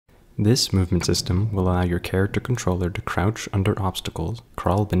This movement system will allow your character controller to crouch under obstacles,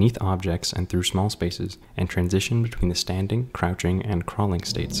 crawl beneath objects and through small spaces, and transition between the standing, crouching, and crawling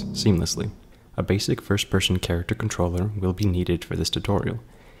states seamlessly. A basic first-person character controller will be needed for this tutorial.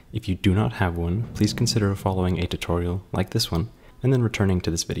 If you do not have one, please consider following a tutorial like this one, and then returning to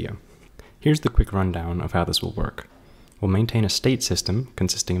this video. Here's the quick rundown of how this will work. We'll maintain a state system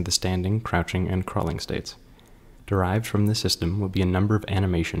consisting of the standing, crouching, and crawling states. Derived from this system will be a number of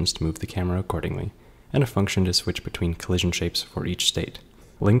animations to move the camera accordingly, and a function to switch between collision shapes for each state.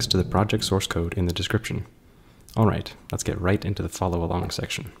 Links to the project source code in the description. Alright, let's get right into the follow-along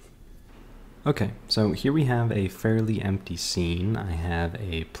section. Okay, so here we have a fairly empty scene. I have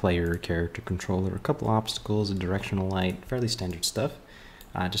a player character controller, a couple obstacles, a directional light, fairly standard stuff.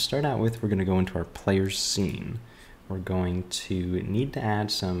 To start out with, we're going to go into our player's scene. We're going to need to add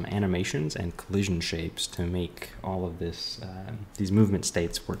some animations and collision shapes to make all of this, these movement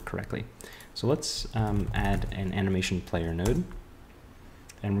states work correctly. So let's add an animation player node,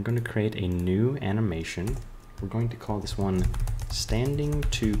 and we're going to create a new animation. We're going to call this one standing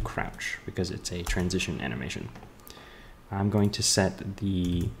to crouch because it's a transition animation. I'm going to set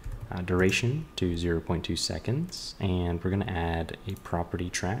the duration to 0.2 seconds, and we're going to add a property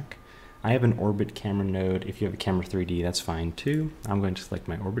track. I have an orbit camera node. If you have a camera 3D, that's fine too. I'm going to select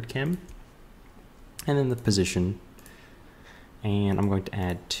my orbit cam, and then the position, and I'm going to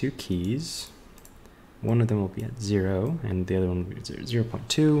add two keys. One of them will be at 0, and the other one will be at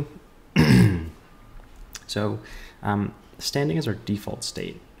 0.2. So standing is our default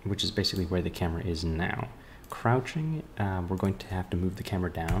state, which is basically where the camera is now. Crouching, we're going to have to move the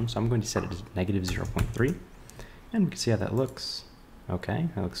camera down, so I'm going to set it to -0.3, and we can see how that looks. Okay,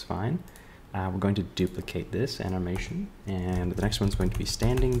 that looks fine. We're going to duplicate this animation, and the next one's going to be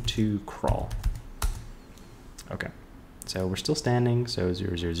standing to crawl. Okay, so we're still standing, so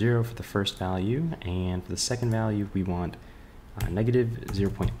 0, 0, 0 for the first value, and for the second value we want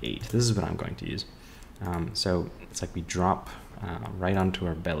 -0.8. This is what I'm going to use. So it's like we drop right onto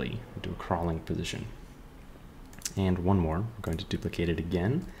our belly into a crawling position. And one more, we're going to duplicate it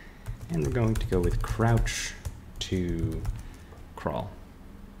again, and we're going to go with crouch to crawl.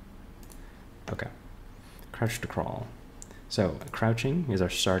 Okay, crouch to crawl. So crouching is our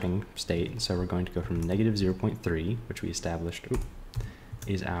starting state, so we're going to go from -0.3, which we established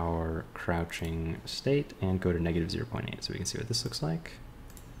is our crouching state, and go to -0.8, so we can see what this looks like.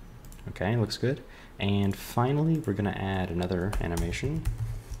 Okay, looks good. And finally, we're going to add another animation.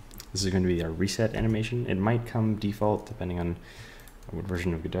 This is going to be our reset animation. It might come default depending on what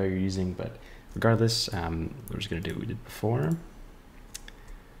version of Godot you're using, but regardless, we're just going to do what we did before.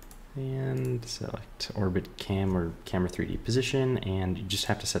 And select orbit cam or camera 3D position, and you just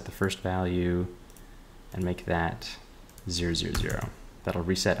have to set the first value and make that 0, 0, 0. That'll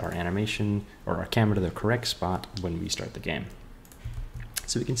reset our animation or our camera to the correct spot when we start the game.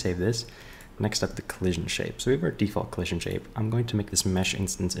 So we can save this. Next up, the collision shape. So we have our default collision shape. I'm going to make this mesh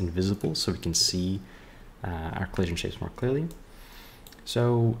instance invisible so we can see our collision shapes more clearly.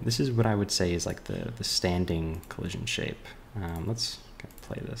 So this is what I would say is like the standing collision shape. Let's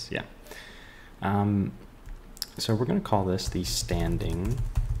play this, yeah. So we're going to call this the standing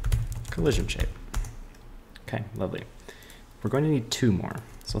collision shape. Okay, lovely. We're going to need two more,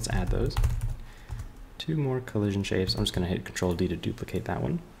 so let's add those. Two more collision shapes. I'm just going to hit Control-D to duplicate that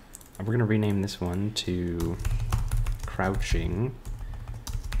one. And we're going to rename this one to crouching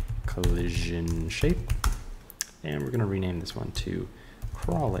collision shape. And we're going to rename this one to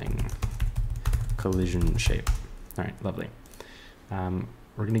crawling collision shape. All right, lovely.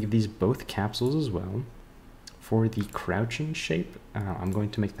 We're going to give these both capsules as well. For the crouching shape, I'm going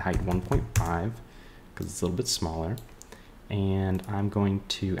to make the height 1.5 because it's a little bit smaller. And I'm going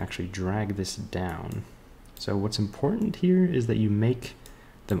to actually drag this down. So what's important here is that you make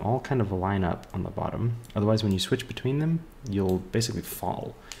them all kind of line up on the bottom. Otherwise, when you switch between them, you'll basically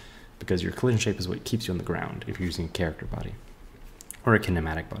fall because your collision shape is what keeps you on the ground if you're using a character body or a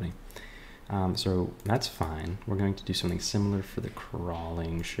kinematic body. So that's fine. We're going to do something similar for the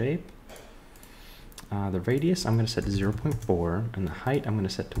crawling shape. The radius I'm going to set to 0.4, and the height I'm going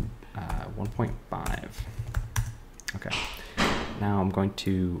to set to 1.5. Okay. Now I'm going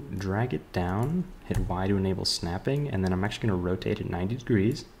to drag it down, hit Y to enable snapping, and then I'm actually going to rotate it 90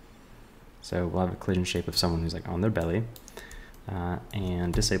 degrees. So we'll have a collision shape of someone who's like on their belly.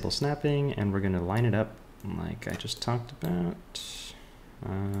 And disable snapping, and we're going to line it up like I just talked about.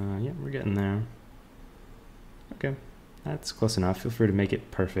 Yeah, we're getting there. Okay, that's close enough. Feel free to make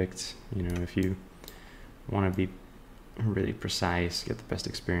it perfect, you know, if you want to be really precise, get the best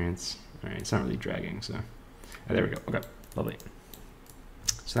experience. All right, it's not really dragging, so there we go. Okay, lovely.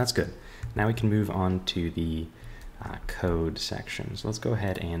 So that's good. Now we can move on to the code section. So let's go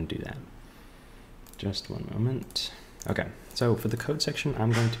ahead and do that. Just one moment. Okay, so for the code section,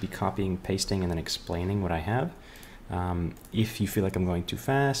 I'm going to be copying, pasting, and then explaining what I have. If you feel like I'm going too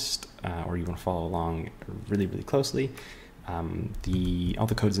fast, or you want to follow along really, really closely, all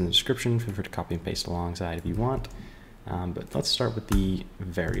the code's in the description. Feel free to copy and paste alongside if you want. But let's start with the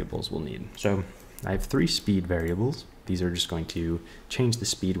variables we'll need. So I have 3 speed variables. These are just going to change the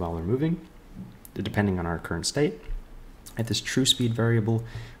speed while we're moving, depending on our current state. I have this true speed variable,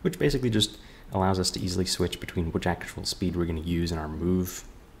 which basically just allows us to easily switch between which actual speed we're going to use in our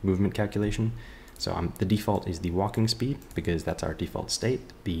movement calculation. So the default is the walking speed, because that's our default state.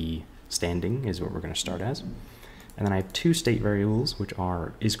 The standing is what we're going to start as. And then I have 2 state variables, which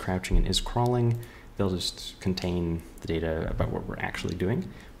are is crouching and is crawling. They'll just contain the data about what we're actually doing.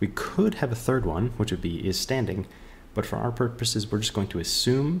 We could have a third one, which would be is standing, but for our purposes, we're just going to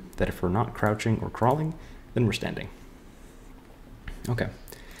assume that if we're not crouching or crawling, then we're standing. Okay,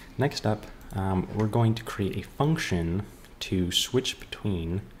 next up, we're going to create a function to switch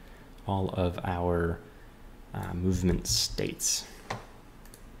between all of our movement states.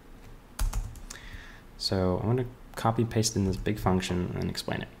 So I'm going to copy paste in this big function and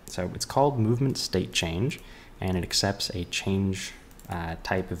explain it. So it's called movement state change, and it accepts a change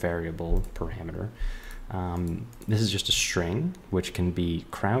type variable parameter. This is just a string, which can be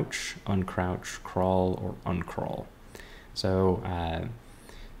crouch, uncrouch, crawl, or uncrawl. So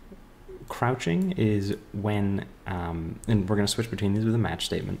crouching is when, and we're going to switch between these with a match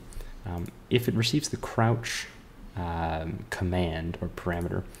statement. If it receives the crouch command or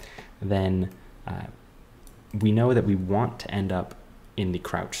parameter, then we know that we want to end up in the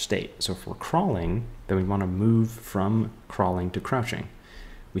crouch state. So if we're crawling, then we want to move from crawling to crouching.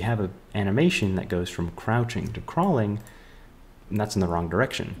 We have an animation that goes from crouching to crawling, and that's in the wrong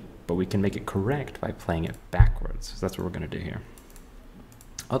direction, but we can make it correct by playing it backwards. So that's what we're going to do here.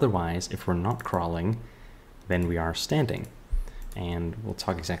 Otherwise, if we're not crawling, then we are standing. And we'll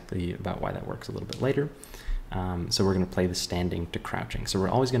talk exactly about why that works a little bit later. So we're going to play the standing to crouching. So we're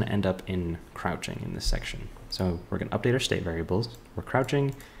always going to end up in crouching in this section. So we're going to update our state variables. We're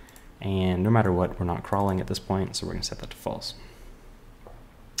crouching, and no matter what, we're not crawling at this point, so we're going to set that to false.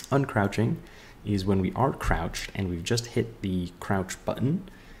 Uncrouching is when we are crouched and we've just hit the crouch button,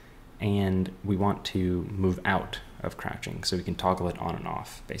 and we want to move out of crouching, so we can toggle it on and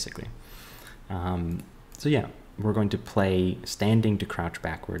off, basically. So yeah, we're going to play standing to crouch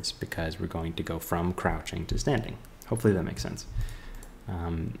backwards because we're going to go from crouching to standing. Hopefully that makes sense.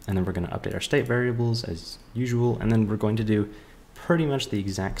 And then we're going to update our state variables as usual, and then we're going to do pretty much the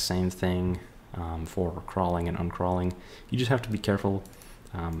exact same thing for crawling and uncrawling. You just have to be careful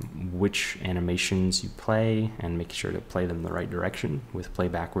which animations you play and make sure to play them in the right direction with play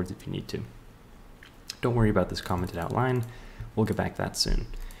backwards if you need to. Don't worry about this commented out line. We'll get back to that soon.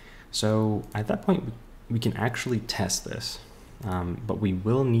 So at that point, we can actually test this, but we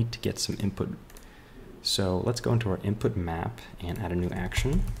will need to get some input. So let's go into our input map and add a new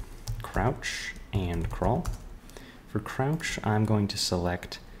action, crouch and crawl. For crouch, I'm going to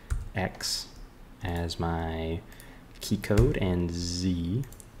select X as my key code and Z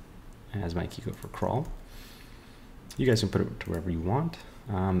as my key code for crawl. You guys can put it to wherever you want.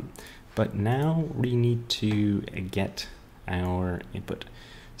 But now we need to get our input.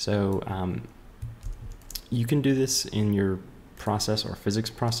 So you can do this in your process or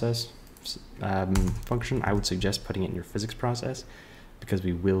physics process function. I would suggest putting it in your physics process because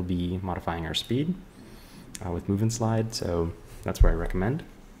we will be modifying our speed with move and slide, so that's where I recommend.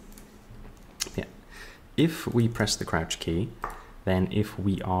 Yeah. If we press the crouch key, then if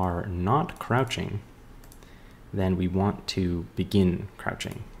we are not crouching, then we want to begin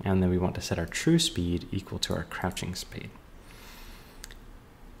crouching, and then we want to set our true speed equal to our crouching speed.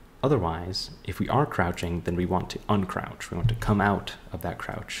 Otherwise, if we are crouching, then we want to uncrouch. We want to come out of that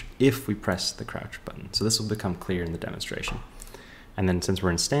crouch if we press the crouch button. So this will become clear in the demonstration. And then since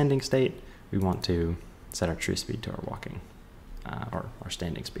we're in standing state, we want to set our true speed to our walking, or our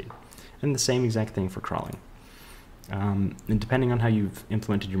standing speed. And the same exact thing for crawling. And depending on how you've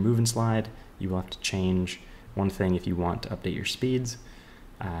implemented your move and slide, you will have to change one thing if you want to update your speeds.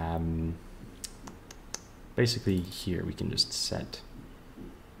 Basically here we can just set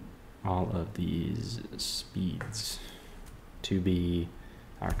all of these speeds to be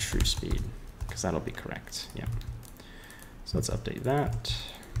our true speed, because that'll be correct. Yeah. So let's update that.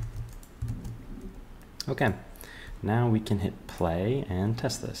 Okay, now we can hit play and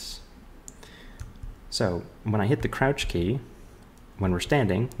test this. So when I hit the crouch key, when we're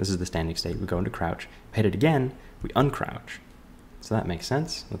standing, this is the standing state, we go into crouch. If I hit it again, we uncrouch. So that makes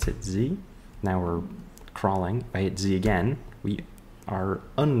sense. Let's hit Z. Now we're crawling. If I hit Z again, we are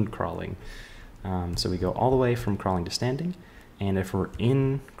uncrawling. So we go all the way from crawling to standing. And if we're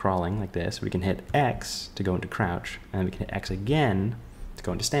in crawling like this, we can hit X to go into crouch, and we can hit X again to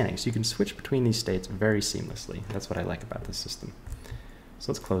go into standing. So you can switch between these states very seamlessly. That's what I like about this system.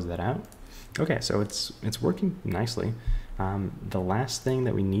 So let's close that out. Okay, so it's working nicely. The last thing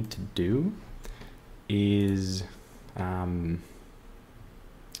that we need to do is, oh,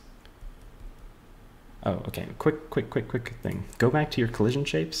 okay, quick thing. Go back to your collision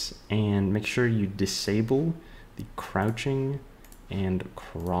shapes and make sure you disable the crouching and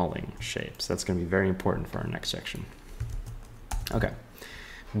crawling shapes. That's going to be very important for our next section. Okay,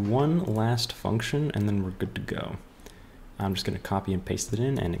 one last function and then we're good to go. I'm just going to copy and paste it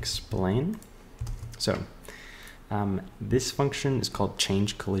in and explain. So this function is called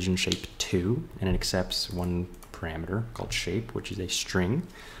change collision shape to, and it accepts one parameter called shape, which is a string.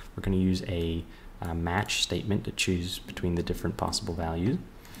 We're going to use a match statement to choose between the different possible values.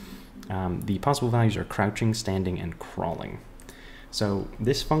 The possible values are crouching, standing, and crawling. So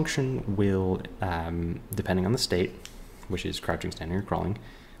this function will, depending on the state, which is crouching, standing, or crawling,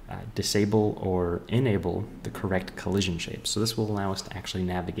 disable or enable the correct collision shape. So this will allow us to actually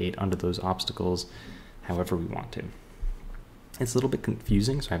navigate under those obstacles however we want to. It's a little bit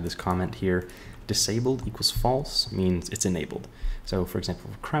confusing, so I have this comment here. Disabled equals false means it's enabled. So for example,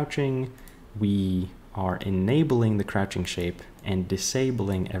 for crouching, we are enabling the crouching shape and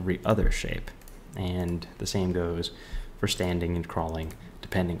disabling every other shape. And the same goes for standing and crawling,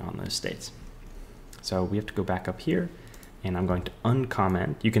 depending on those states. So we have to go back up here, and I'm going to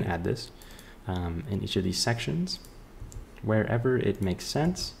uncomment. You can add this in each of these sections, wherever it makes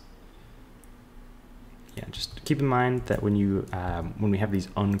sense. Yeah, just keep in mind that when you when we have these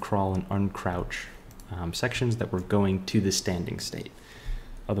uncrawl and uncrouch sections, that we're going to the standing state.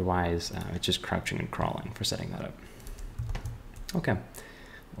 Otherwise, it's just crouching and crawling for setting that up. Okay,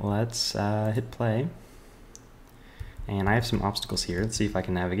 let's hit play. And I have some obstacles here. Let's see if I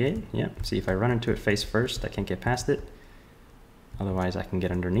can navigate. Yep, see if I run into it face first, I can't get past it. Otherwise, I can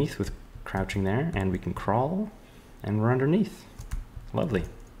get underneath with crouching there, and we can crawl, and we're underneath. Lovely.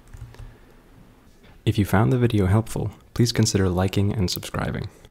 If you found the video helpful, please consider liking and subscribing.